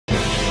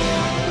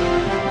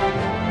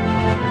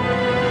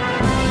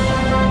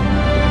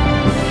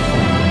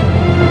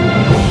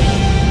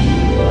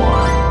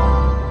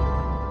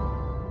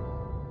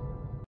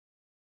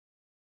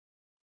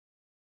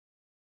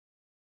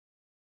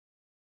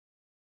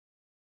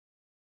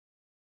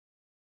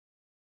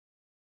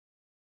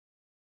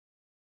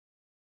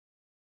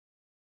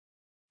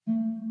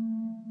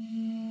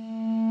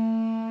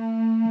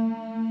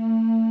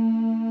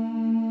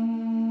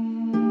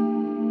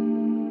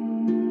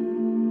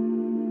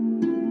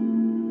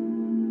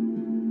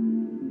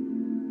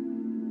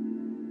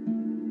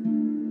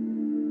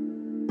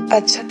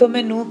अच्छा, तो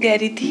मैं नू कह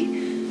रही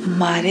थी,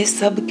 मारे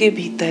सब के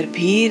भीतर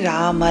भी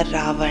राम और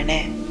रावण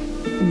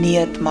है।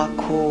 नियत मा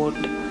खोट,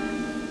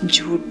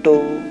 झूठो,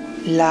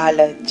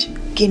 लालच,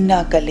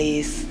 किन्ना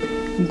कलेस,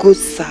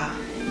 गुस्सा,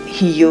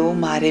 यो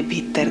मारे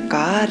भीतर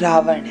का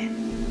रावण है।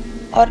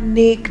 और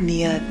नेक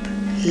नियत,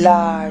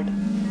 लाड,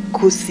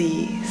 खुशी,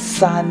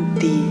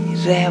 शांति,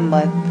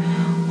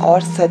 रहमत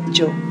और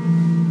सच्चो,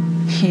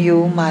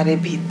 यो मारे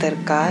भीतर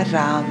का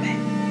राम है।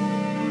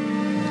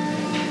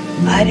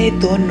 अरे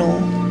दोनों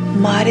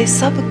मारे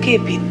सब के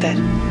भीतर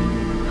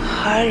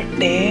हर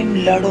टाइम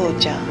लड़ो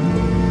जा।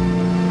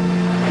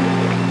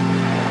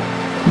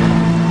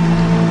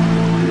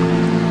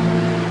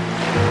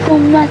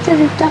 मम्मा से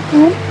देता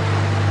हूँ।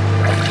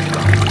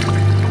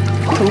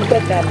 तू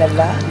बता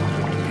लल्ला।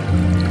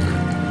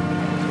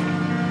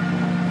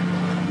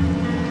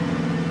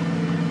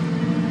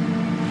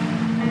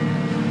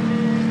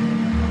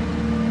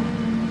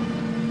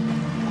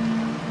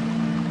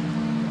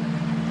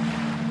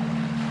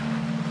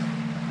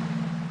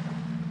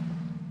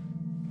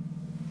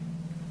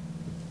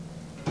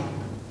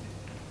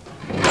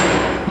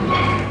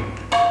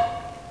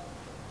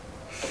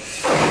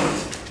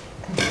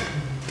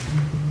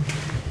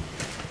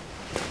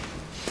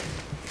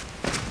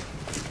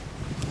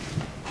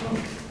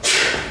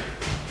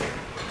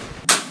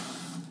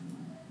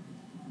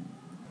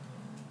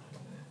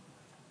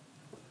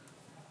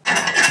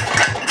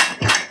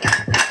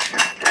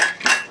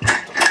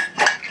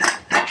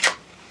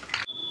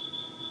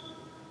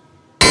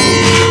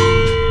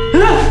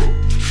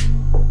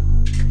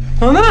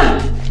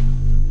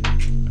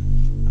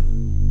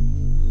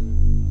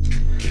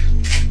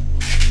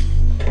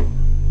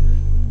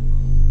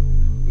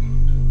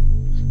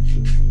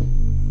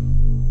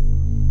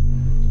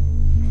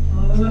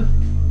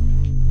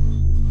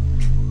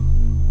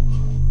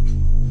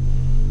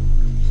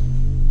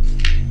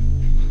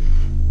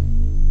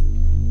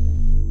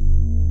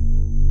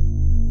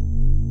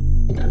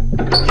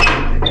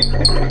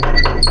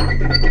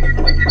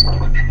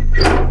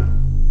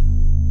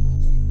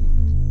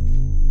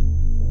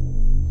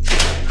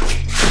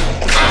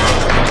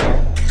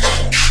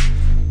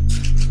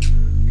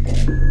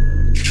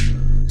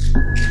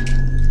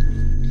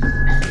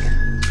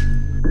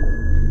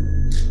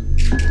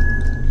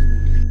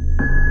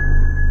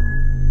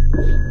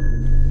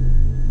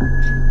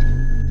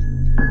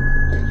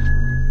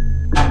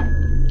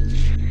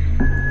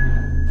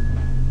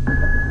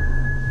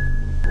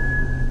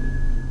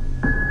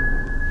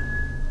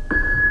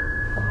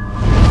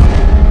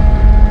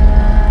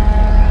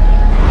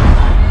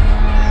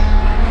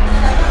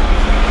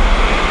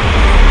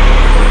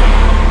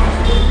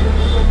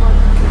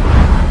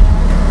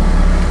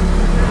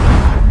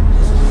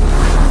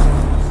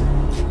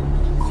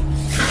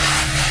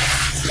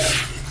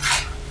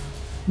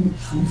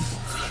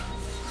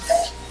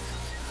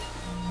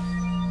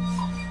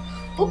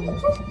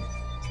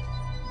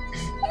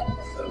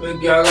 अबे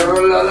क्या कर रहा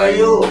है लाला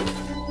यू?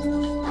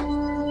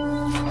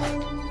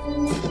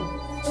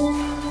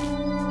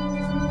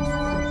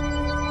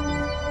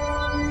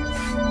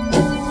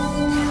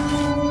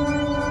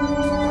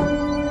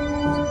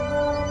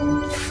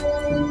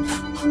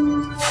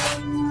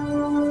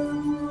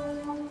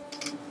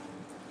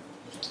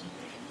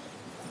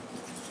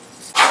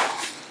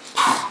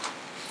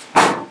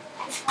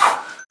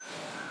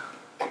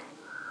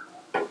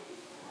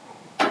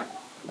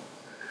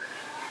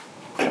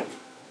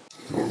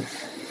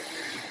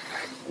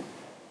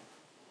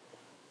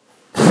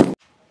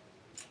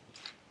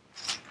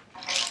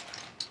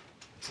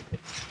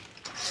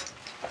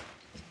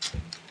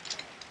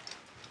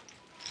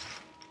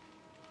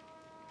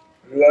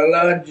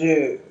 लाला जी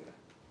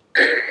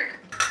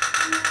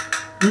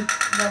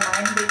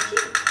रामायण देखी?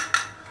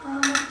 हाँ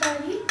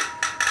बताइए।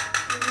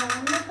 राम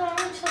ने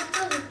कहा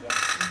सच्चा है क्या?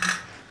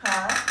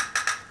 हाँ,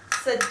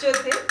 सच्चो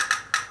थे।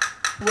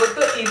 वो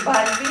तो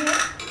इबाल भी है।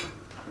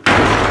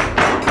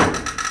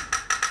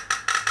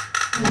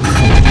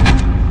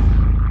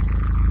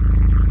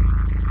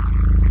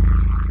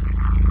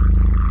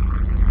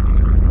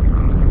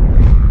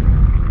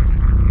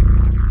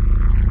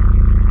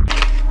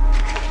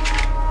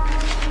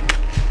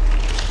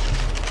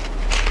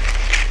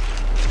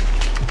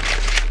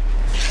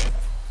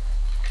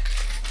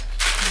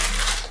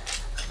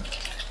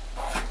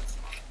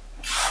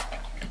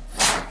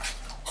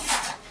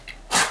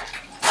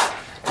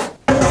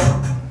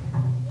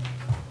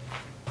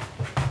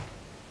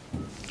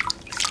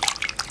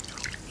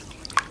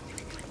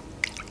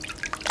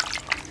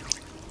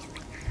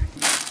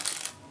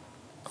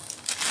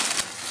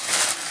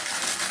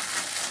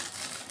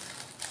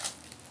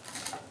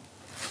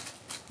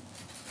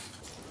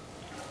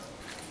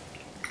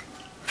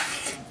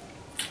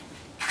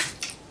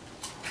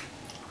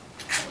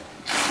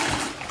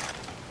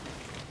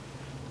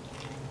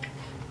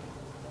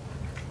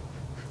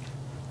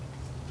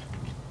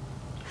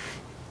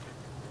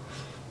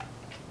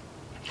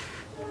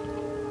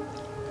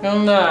 क्यों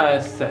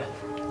ऐसे?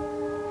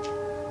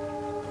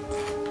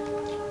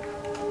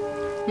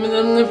 मैं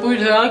तुमने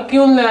पूछा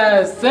क्यों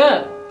ऐसे?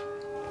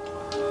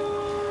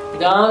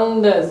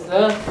 जान दे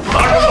से।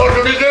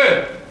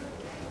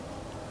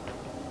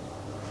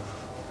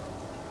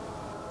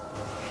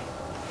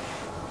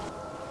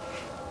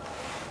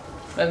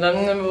 मैं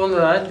तुमने बोल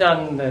रहा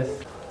जान दे।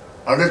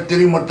 अरे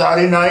तेरी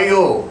मतारी नहीं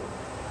हो।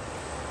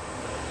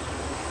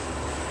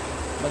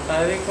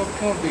 मतारी को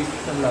क्यों बीच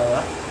में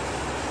लगा?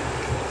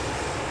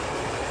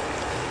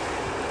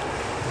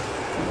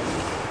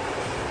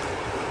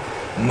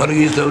 मर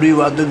गई सबरी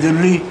बातें चल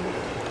रही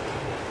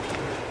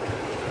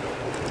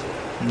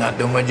ना,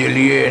 तो मजे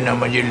लिए ना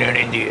मजे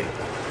लेने दिए।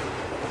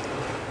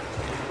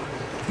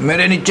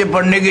 मेरे नीचे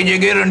पड़ने की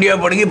जगह रंडिया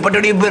पड़ गई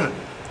पटड़ी पर,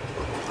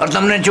 और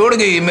तुमने छोड़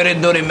गई मेरे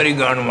दौरे मेरी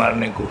गांड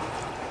मारने को।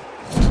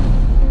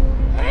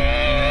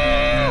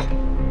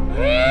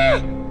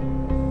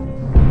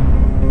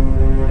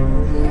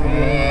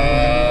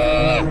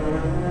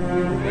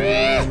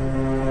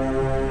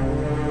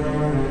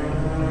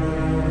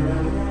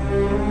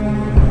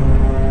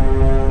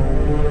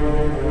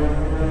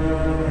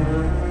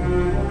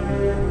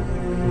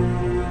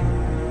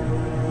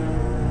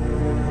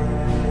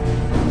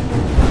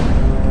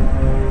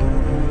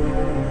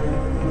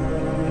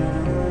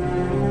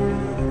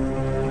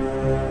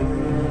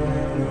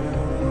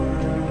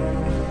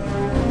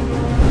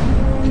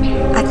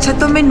 अच्छा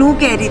तो मैं नू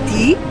कह रही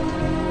थी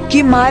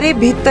कि मारे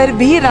भीतर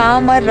भी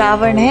राम और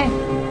रावण है।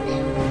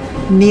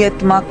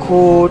 नियत में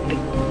खोट,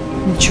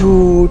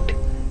 झूठ,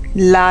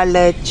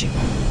 लालच,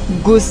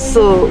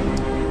 गुस्सो,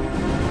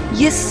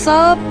 ये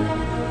सब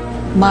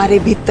मारे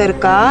भीतर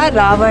का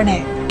रावण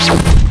है।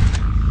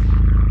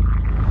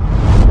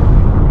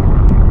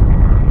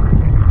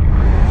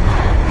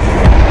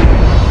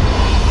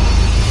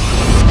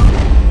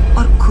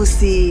 और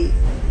खुशी,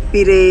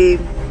 प्रेम,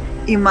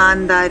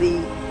 ईमानदारी,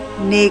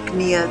 नेक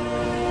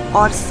नियत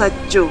और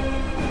सच्चो,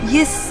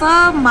 ये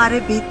सब हमारे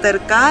भीतर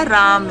का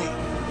राम है।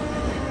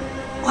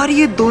 और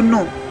ये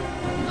दोनों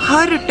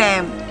हर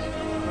टाइम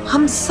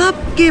हम सब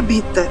के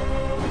भीतर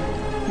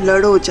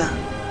लड़ो जा।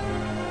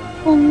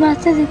 उनमें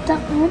से जीता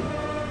कौन?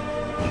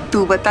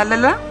 तू बता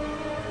लला।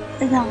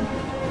 राम।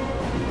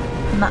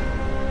 ना।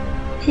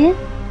 फिर?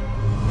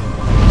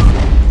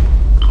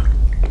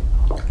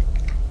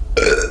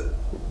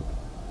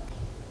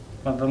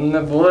 मैं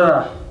तुमने बोला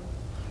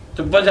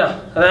चुप जा,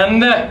 रहने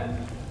दे।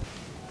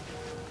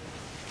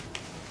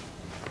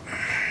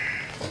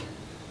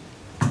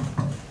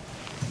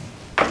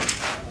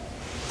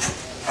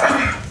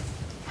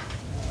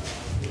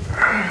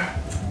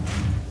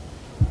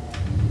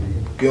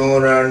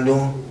 क्यों रहने दूं?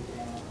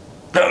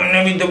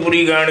 तुमने भी तो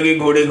पूरी गांड के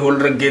घोड़े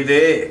खोल रखे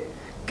थे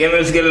कि मैं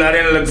उसके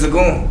लारे न लग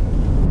सकूं।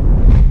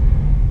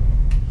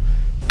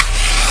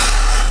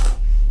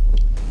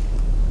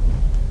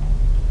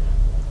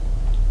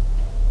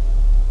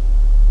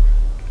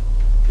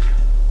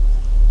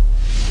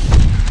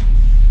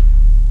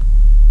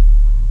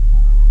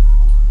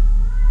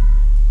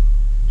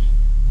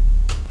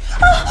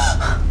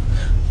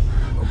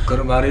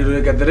 कर मारी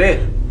रे कहते रे,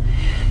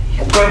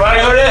 कर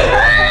मारी रे।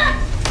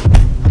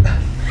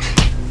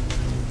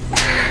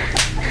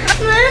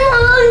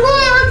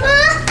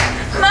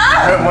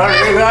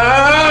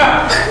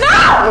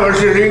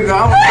 मरेगा,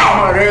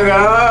 मरेगा।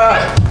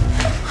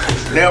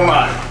 ले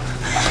मार,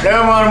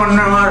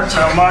 मरना मार,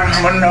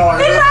 मरना मार,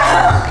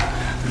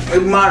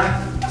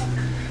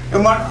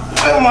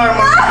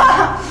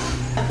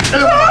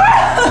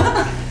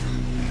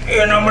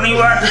 ये ना बनी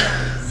बात।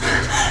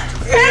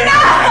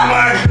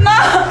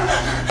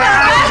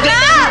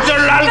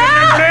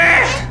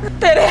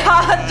 तेरे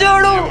हाथ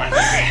जोड़ू,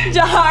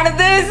 जान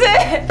दे से।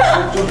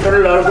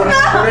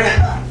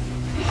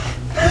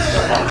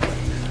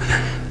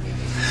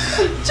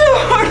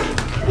 छोड़।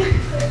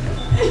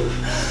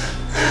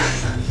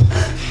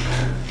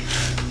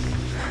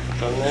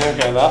 तुमने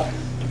कहला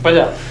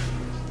पजा,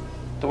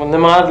 तुमने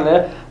मार ले,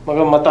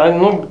 मगर मतारी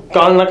नु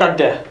गाल ना काट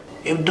दे।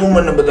 अब तू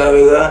मन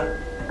बतावेगा?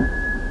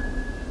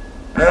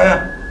 हैं?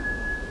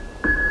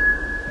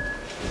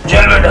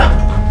 चल बेटा,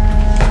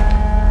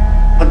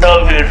 बताओ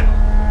फिर,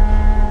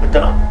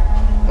 बताओ।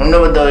 उन्होंने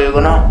बताओ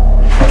ना,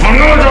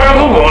 उन्होंने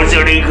बताओ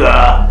भोसड़ी का।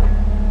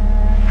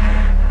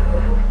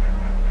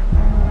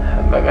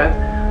 मगर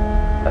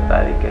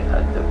मतारी के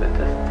साथ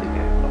जबरदस्ती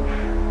के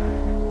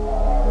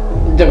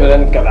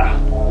जबरन करा,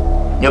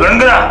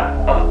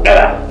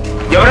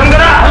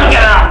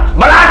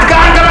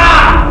 बलात्कार करा।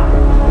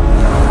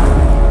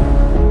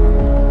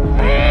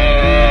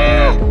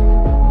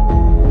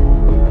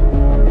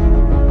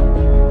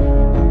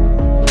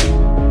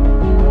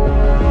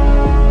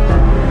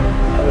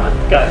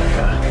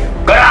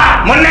 करा,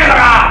 मन ने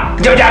करा।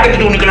 जब जाके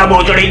तू निकला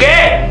भोसड़ी के।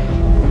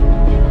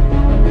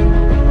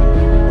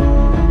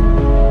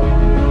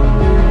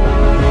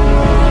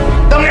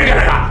 तुमने क्या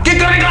करा?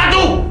 कितना निकला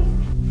तू?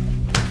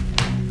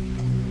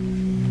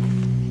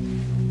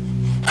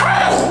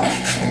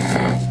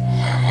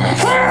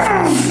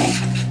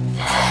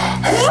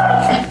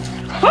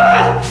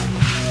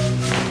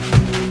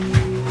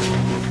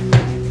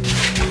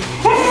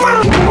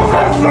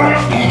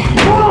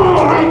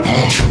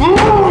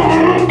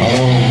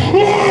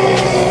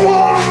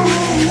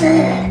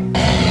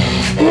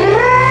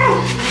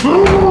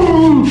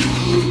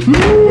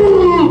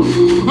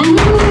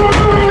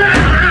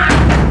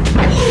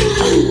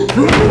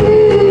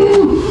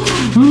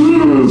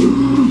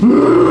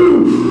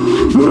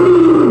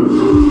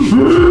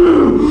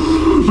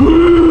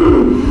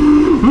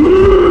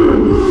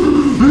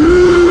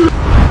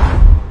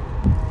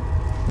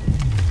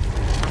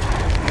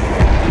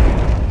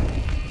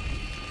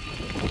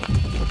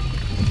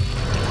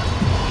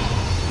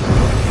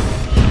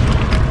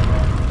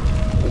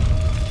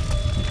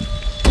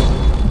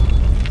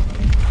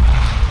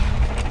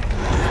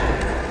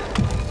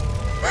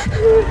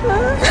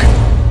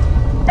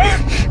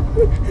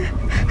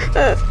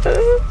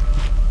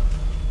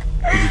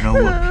 ना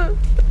हुआ,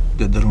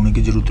 ज्यादा रोने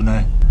की जरूरत ना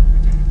है।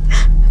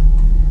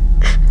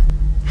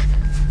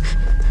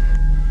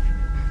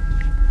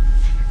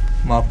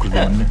 माफ कर दो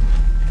हमने।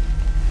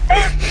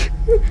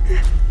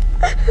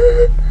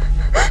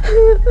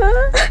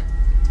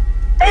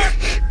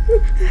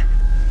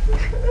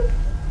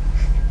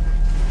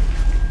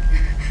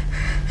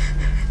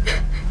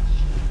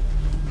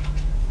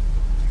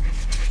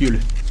 यो ले,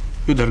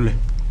 यो धर ले,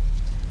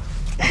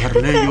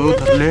 धर ले, यो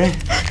धर ले, धर ले।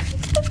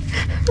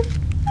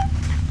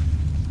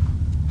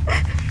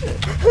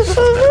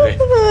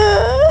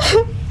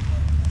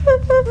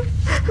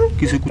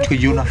 किसी कुछ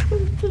कहियो ना,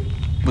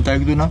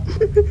 बताएगी तो ना,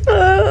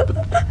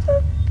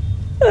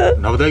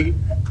 ना बताएगी।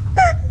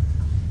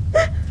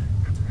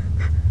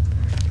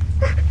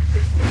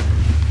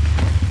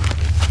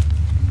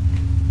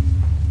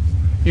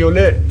 यो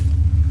ले।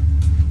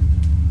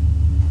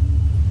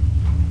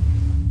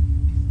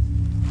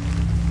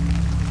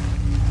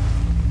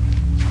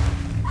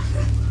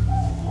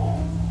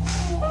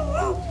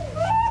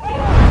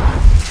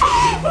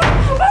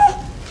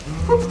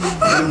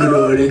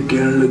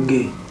 कहने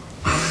लगे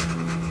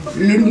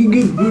लड़की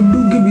के पेटू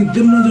के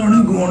भीतर न जाने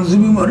कौन सी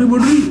बीमारी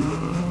बढ़ रही।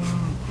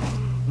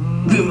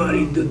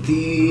 बीमारी तो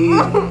थी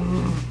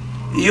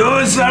यो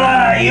साला,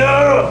 यो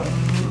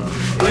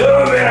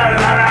मेरा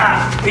साला,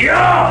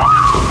 यो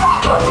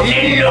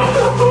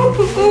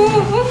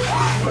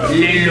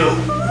ले लो।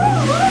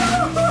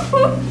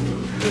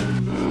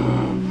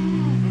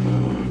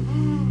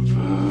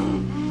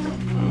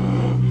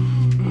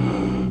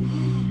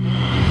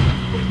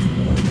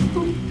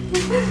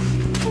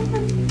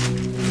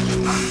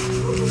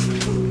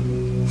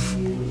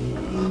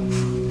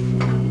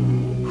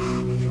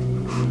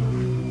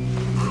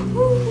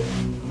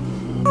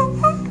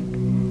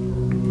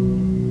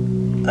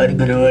 हर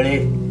घर वाले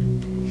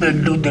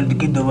पेटू दर्द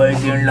की दवाई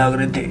देने लग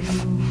रहे थे।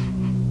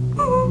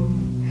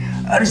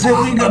 अरे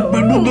सभी का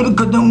पेटू दर्द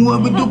खत्म हुआ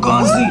भी तो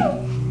कहां से?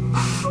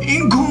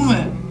 इंखों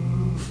में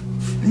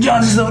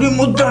जहां से सवरी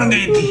मुँह तड़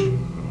गई थी।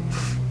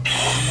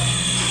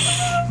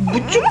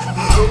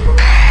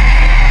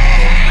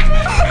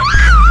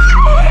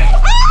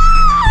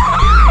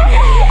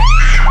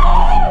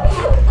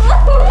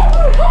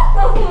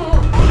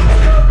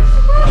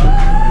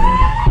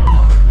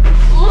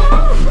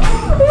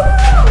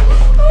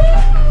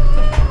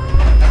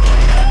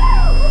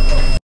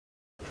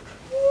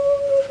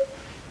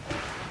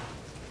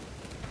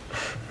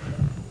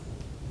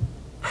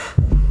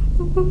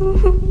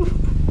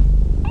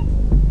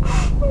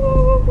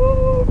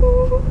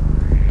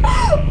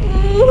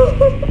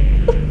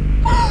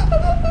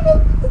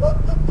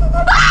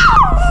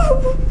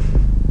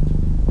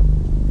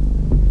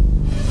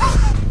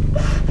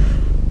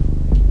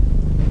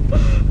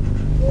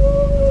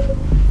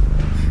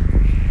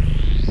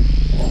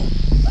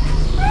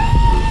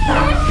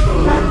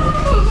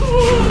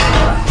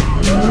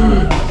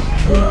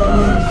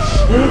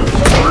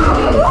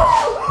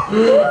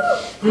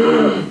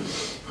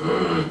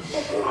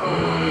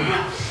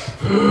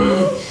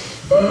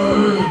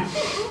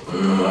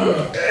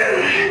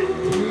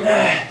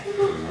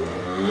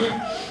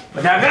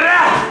 मजाक कर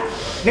रहा?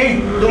 नहीं,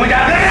 तू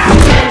मजाक कर रहा?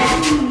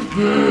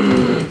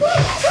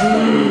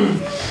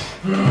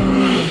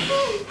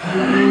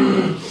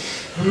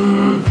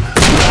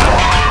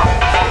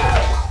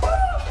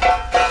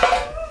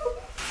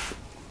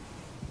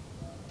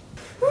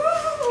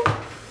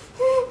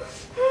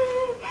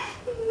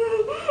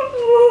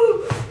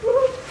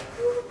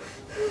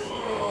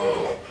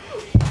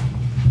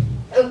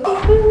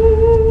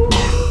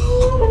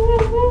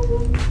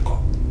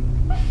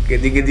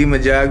 कदी कदी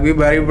मजाक भी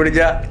भारी पड़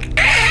जा।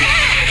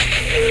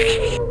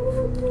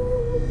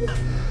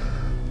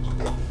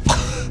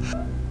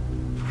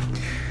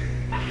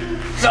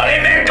 साले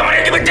मेरे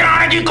कमरे के भीतर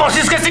आने की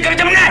कोशिश कैसे करी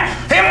तुमने?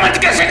 हिम्मत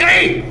कैसे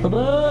करी?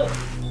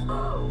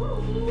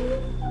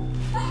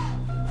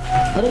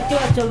 अरे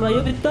क्या चल रहा है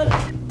भीतर?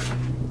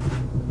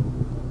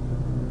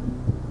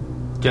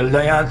 चल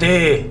जा यहाँ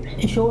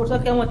से। शोर सा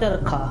क्या मचा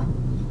रखा?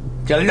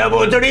 चल जा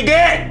बोतड़ी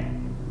के,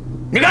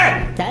 निकल।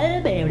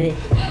 चल बेवड़े।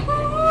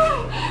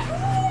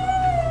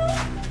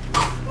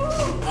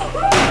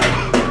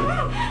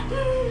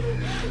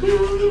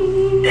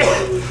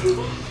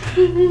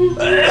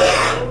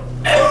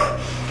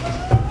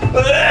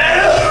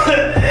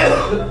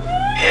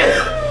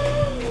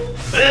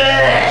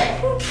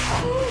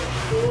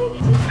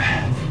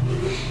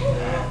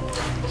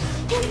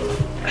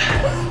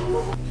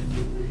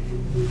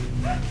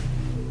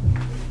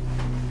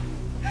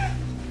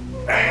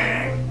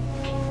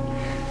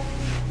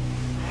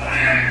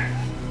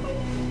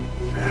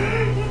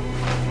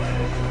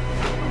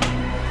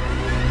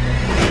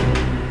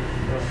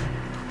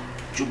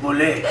 चुप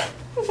बोले,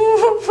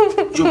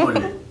 चुप बोले,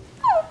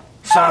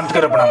 शांत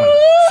कर अपना मन,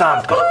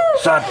 शांत कर,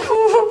 शांत कर।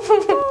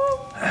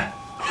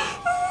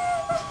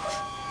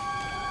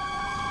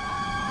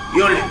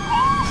 यो ले,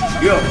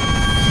 यो,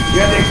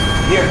 ये देख,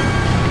 ये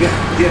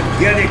देख,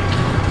 ये देख,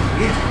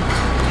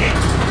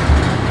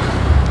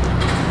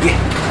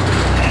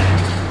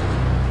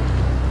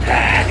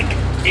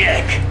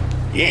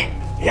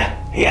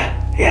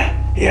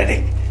 ये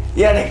देख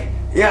ये देख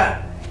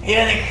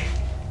ये देख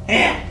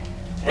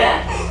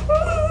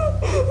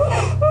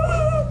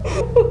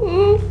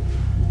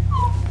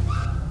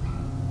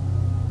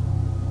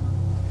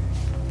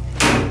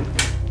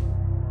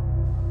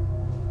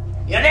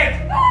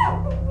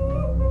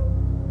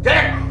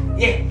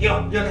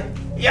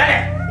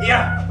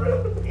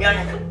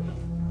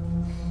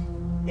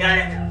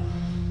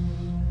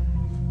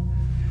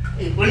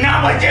ना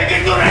बचेगी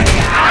तू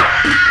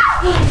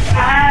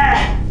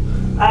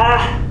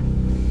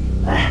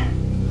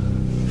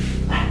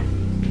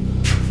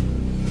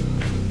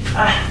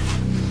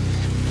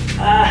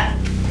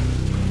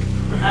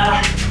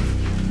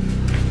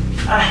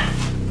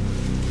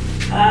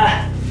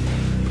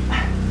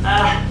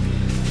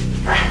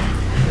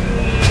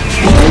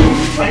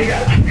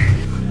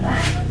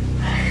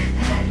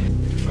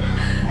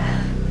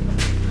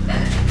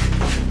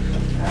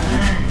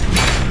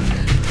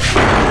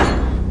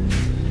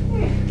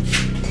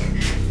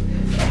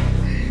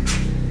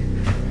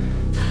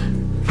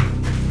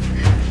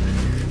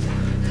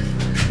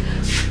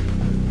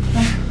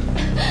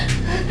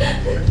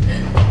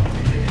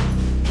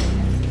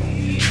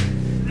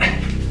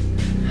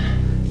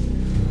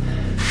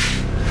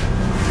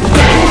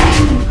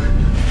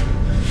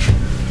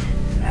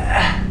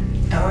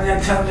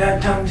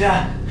समझा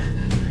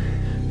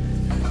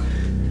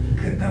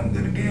खत्म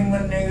करके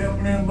मरने का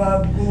अपने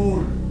बाप को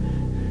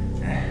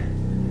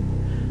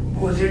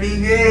भोसड़ी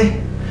के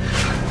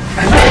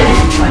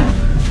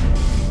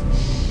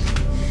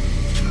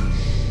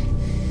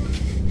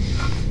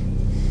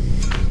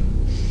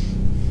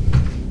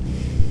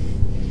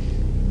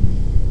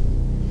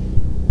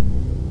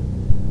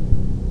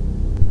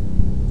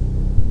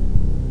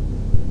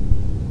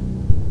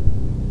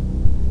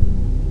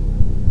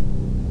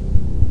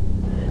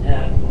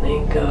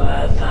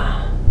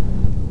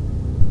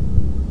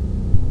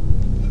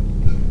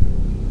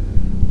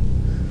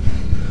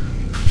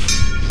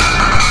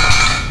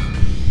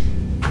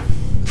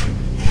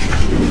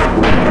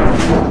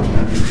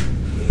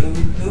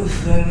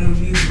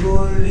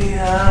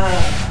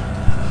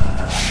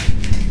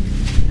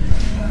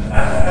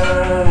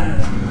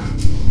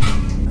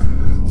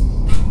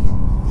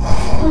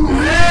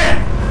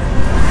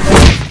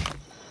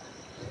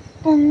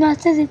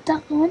से जीता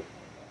कौन?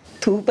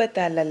 तू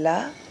बता लल्ला।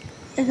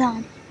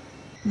 राम।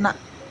 ना।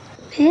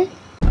 फिर?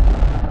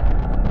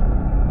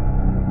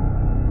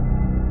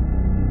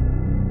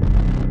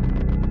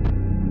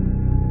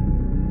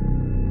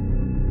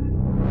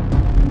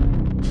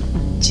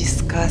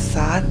 जिसका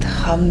साथ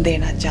हम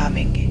देना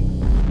चाहेंगे,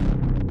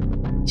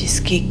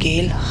 जिसकी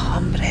गेल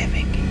हम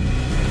रहेंगे।